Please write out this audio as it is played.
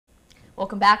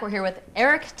Welcome back. We're here with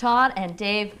Eric, Todd, and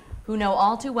Dave, who know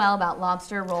all too well about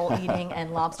lobster roll eating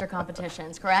and lobster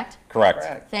competitions, correct?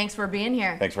 Correct. Thanks for being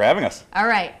here. Thanks for having us. All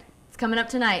right. It's coming up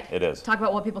tonight. It is. Talk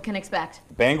about what people can expect.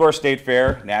 Bangor State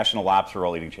Fair National Lobster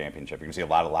Roll Eating Championship. You're going to see a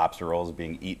lot of lobster rolls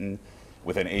being eaten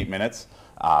within 8 minutes.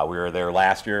 We were there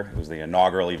last year. It was the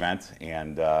inaugural event,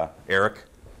 and Eric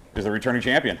is the returning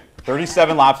champion.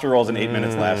 37 lobster rolls in 8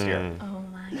 minutes last year. Oh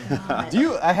my God.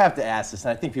 I have to ask this,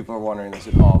 and I think people are wondering this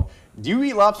at home. Do you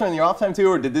eat lobster in your off time too,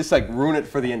 or did this like ruin it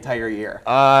for the entire year?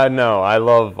 No, I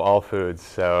love all foods.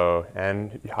 So,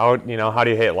 and how do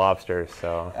you hate lobster?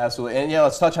 So Absolutely, and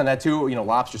let's touch on that too.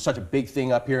 Lobster's such a big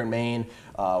thing up here in Maine.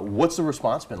 What's the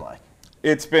response been like?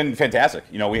 It's been fantastic.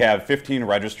 We have 15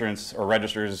 registers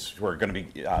who are going to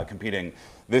be competing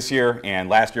this year, and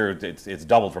last year it's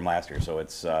doubled from last year. So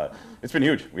it's been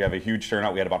huge. We have a huge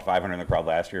turnout. We had about 500 in the crowd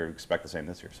last year. We expect the same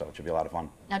this year, so it should be a lot of fun.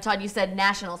 Now, Todd, you said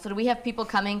national. So do we have people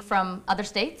coming from other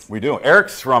states? We do.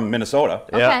 Eric's from Minnesota.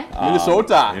 Okay.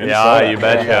 Minnesota. Yeah, you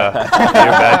betcha.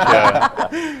 You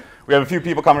betcha. We have a few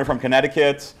people coming from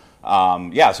Connecticut. So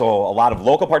a lot of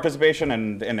local participation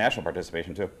and national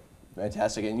participation too.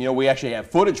 Fantastic. And we actually have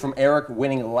footage from Eric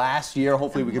winning last year.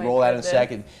 Hopefully we can roll that in a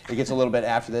second. It gets a little bit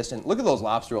after this. And look at those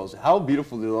lobster rolls. How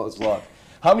beautiful do those look?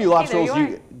 How many lobster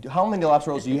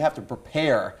rolls do you have to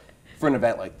prepare for an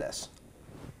event like this?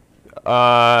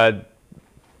 For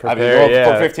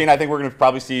 15, I think we're going to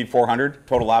probably see 400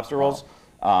 total lobster rolls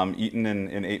eaten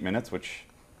in 8 minutes, which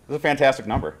is a fantastic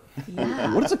number.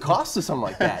 Yeah. What does it cost to something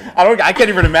like that? I can't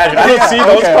even imagine. I don't see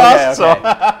those costs.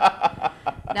 Okay.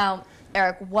 So. Now,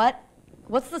 Eric,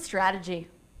 what's the strategy?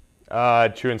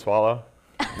 Chew and swallow.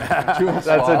 That's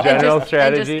a general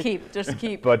strategy. And just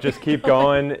keep. But just keep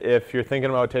going. If you're thinking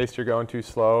about taste, you're going too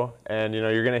slow, and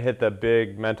you're going to hit the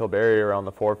big mental barrier around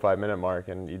the 4 or 5 minute mark,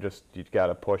 and you got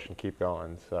to push and keep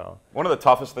going. So one of the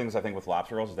toughest things I think with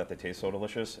lobster rolls is that they taste so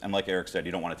delicious, and like Eric said,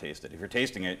 you don't want to taste it. If you're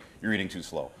tasting it, you're eating too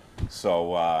slow.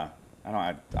 So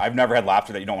I've never had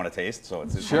lobster that you don't want to taste, so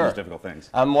it's one of those difficult things.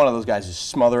 I'm one of those guys who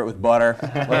smother it with butter.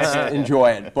 Let's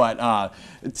enjoy it. But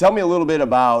tell me a little bit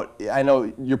about, I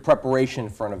know your preparation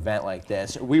for an event like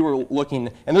this. We were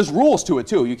looking, and there's rules to it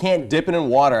too. You can't dip it in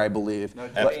water, I believe. No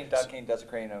dipping, dunking,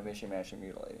 desecrating, no mishing, mashing,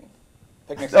 mutilating.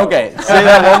 Okay, say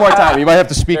that one more time. You might have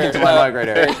to speak into my mic right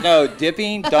here. There's no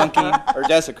dipping, dunking, or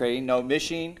desecrating, no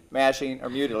mishing, mashing, or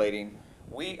mutilating.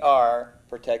 We are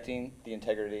protecting the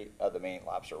integrity of the Maine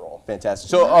lobster roll. Fantastic.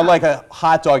 So unlike a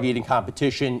hot dog eating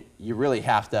competition, you really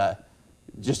have to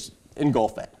just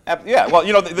engulf it. Yeah, well,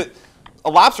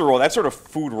 a lobster roll, that's sort of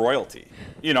food royalty.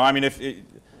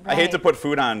 I hate to put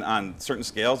food on certain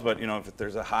scales, but if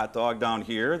there's a hot dog down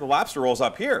here, the lobster roll's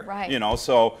up here. Right.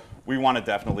 So we want to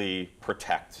definitely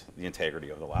protect the integrity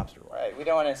of the lobster roll. Right. We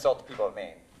don't want to insult the people of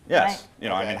Maine. Yes.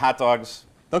 Right. Hot dogs.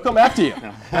 They'll come after you.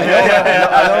 I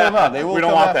know them. They will. We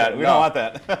don't want that. We don't want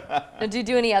that. Do you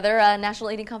do any other national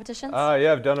eating competitions?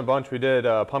 Yeah, I've done a bunch. We did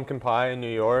pumpkin pie in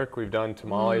New York. We've done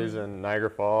tamales in Niagara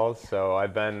Falls. So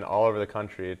I've been all over the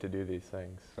country to do these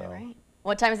things. So. All right.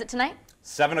 What time is it tonight?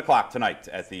 7 o'clock tonight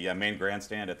at the main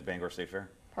grandstand at the Bangor State Fair.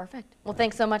 Perfect. Well,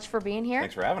 thanks so much for being here.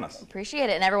 Thanks for having us. Appreciate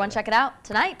it. And everyone check it out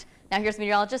tonight. Now here's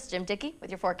meteorologist Jim Dickey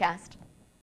with your forecast.